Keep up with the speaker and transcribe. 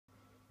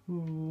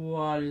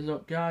What is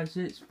up, guys?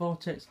 It's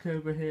Vortex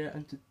Cobra here,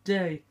 and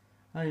today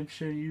I am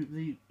showing you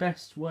the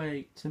best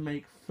way to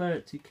make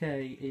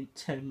 30k in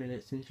 10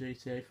 minutes in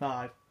GTA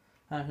 5.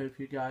 I hope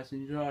you guys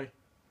enjoy.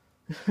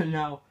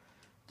 Now,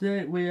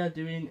 today we are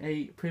doing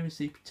a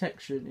privacy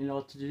protection. In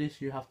order to do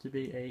this, you have to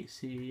be a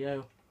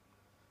CEO,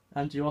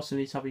 and you also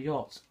need to have a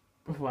yacht.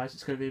 Otherwise,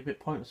 it's going to be a bit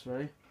pointless,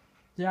 really.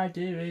 The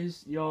idea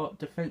is your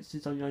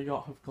defences on your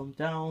yacht have gone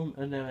down,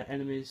 and there are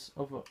enemies,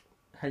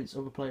 hence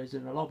other players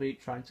in the lobby,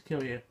 trying to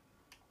kill you.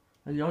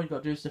 And all you've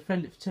got to do is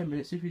defend it for 10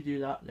 minutes. If you do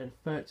that, then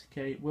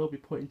 30k will be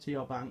put into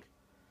your bank.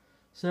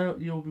 So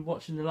you'll be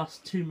watching the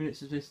last 2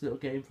 minutes of this little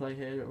gameplay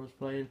here that I was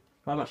playing.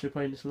 I'm actually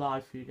playing this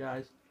live for you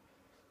guys.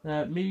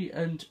 Me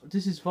and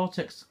this is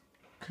Vortex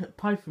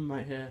Python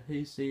right here.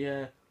 He's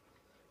the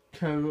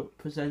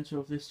co-presenter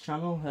of this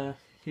channel.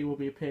 He will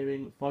be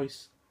appearing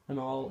voice and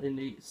all in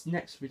the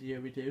next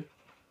video we do.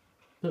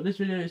 But this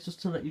video is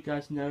just to let you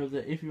guys know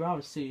that if you are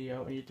a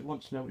CEO and you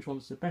want to know which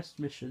one's the best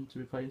mission to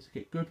be playing to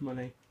get good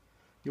money,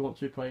 you want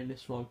to be playing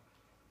this one.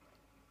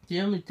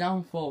 The only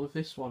downfall with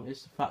this one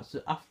is the fact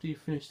that after you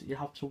finish it, you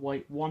have to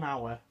wait 1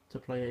 hour to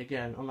play it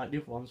again, unlike the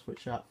other ones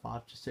which are at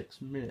 5 to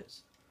 6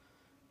 minutes.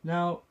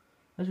 Now,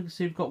 as you can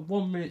see, we've got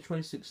 1 minute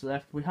 26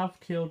 left. We have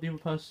killed the other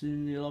person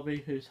in the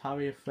lobby, who's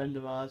Harry, a friend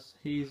of ours.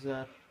 He's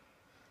had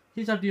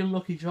the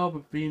unlucky job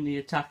of being the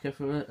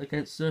attacker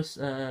against us.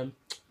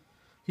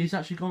 He's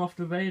actually gone off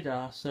the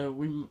radar, so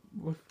you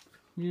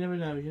never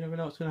know. You never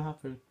know what's going to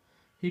happen.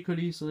 He could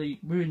easily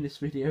ruin this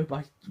video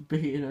by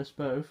beating us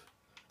both.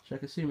 So I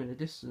can see him in the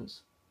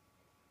distance.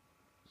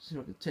 See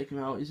if I can take him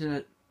out. He's in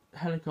a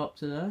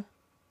helicopter there.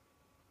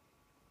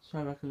 So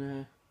I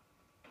can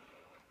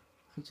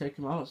take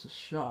him out. That's a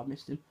shot. I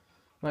missed him.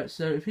 Right,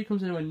 so if he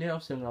comes anywhere near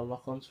us, then I'll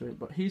lock onto him.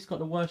 But he's got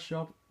the worst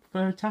job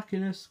for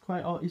attacking us.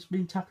 He's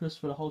been attacking us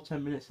for the whole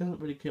 10 minutes. He hasn't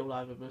really killed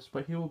either of us,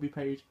 but he will be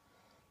paid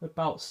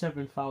about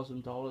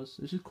 $7,000,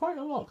 which is quite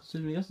a lot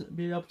considering he hasn't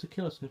been able to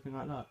kill us or anything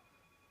like that.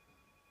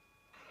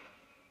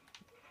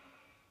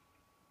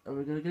 Are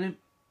we going to get him?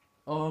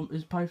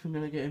 Is Python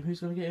going to get him?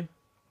 Who's going to get him?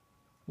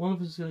 One of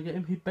us is going to get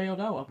him. He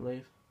bailed out, I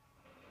believe.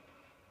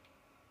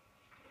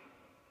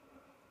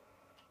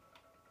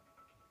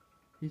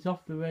 He's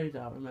off the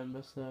radar,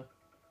 remember, so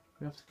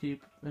we have to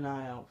keep an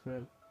eye out for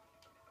him.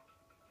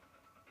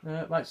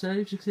 Right, so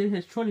as you can see,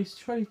 here's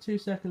 22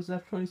 seconds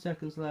left, 20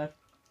 seconds left.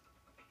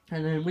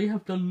 And then we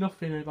have done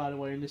nothing, by the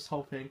way, in this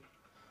whole thing.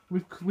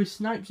 We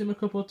sniped him a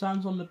couple of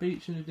times on the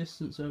beach in the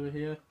distance over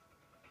here.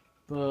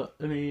 But,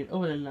 I mean,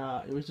 other than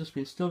that, it was just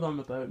being stood on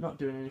the boat, not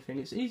doing anything.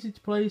 It's easy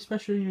to play,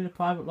 especially in a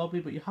private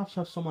lobby, but you have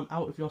to have someone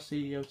out of your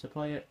CEO to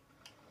play it.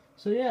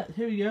 So yeah,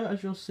 here we go,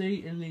 as you'll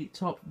see in the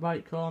top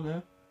right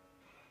corner.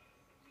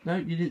 No,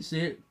 you didn't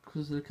see it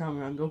because of the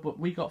camera angle, but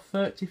we got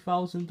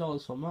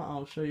 $30,000 from that.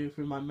 I'll show you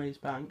through my maze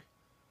bank.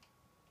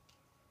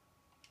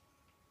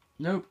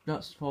 Nope,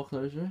 that's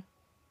foreclosure.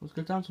 Let's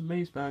go down to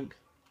maze bank,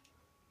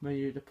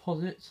 menu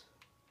deposit,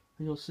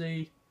 and you'll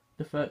see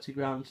the 30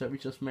 grand that we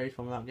just made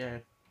from that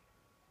game.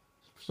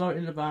 Start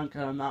in the bank,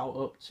 and I'm now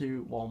up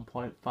to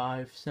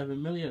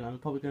 1.57 million. I'm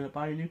probably going to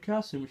buy a new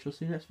car soon, which you'll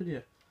see next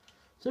video.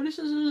 So this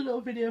is a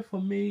little video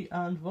from me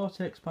and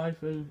Vortex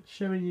Python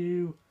showing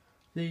you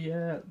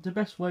the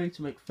best way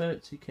to make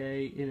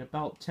 30k in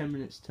about 10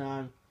 minutes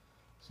time.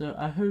 So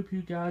I hope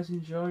you guys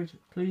enjoyed.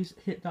 Please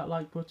hit that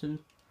like button,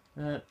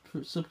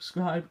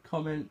 subscribe,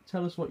 comment,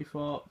 tell us what you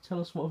thought,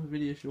 tell us what other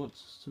videos you want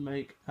us to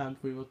make, and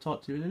we will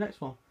talk to you in the next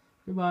one.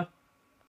 Goodbye.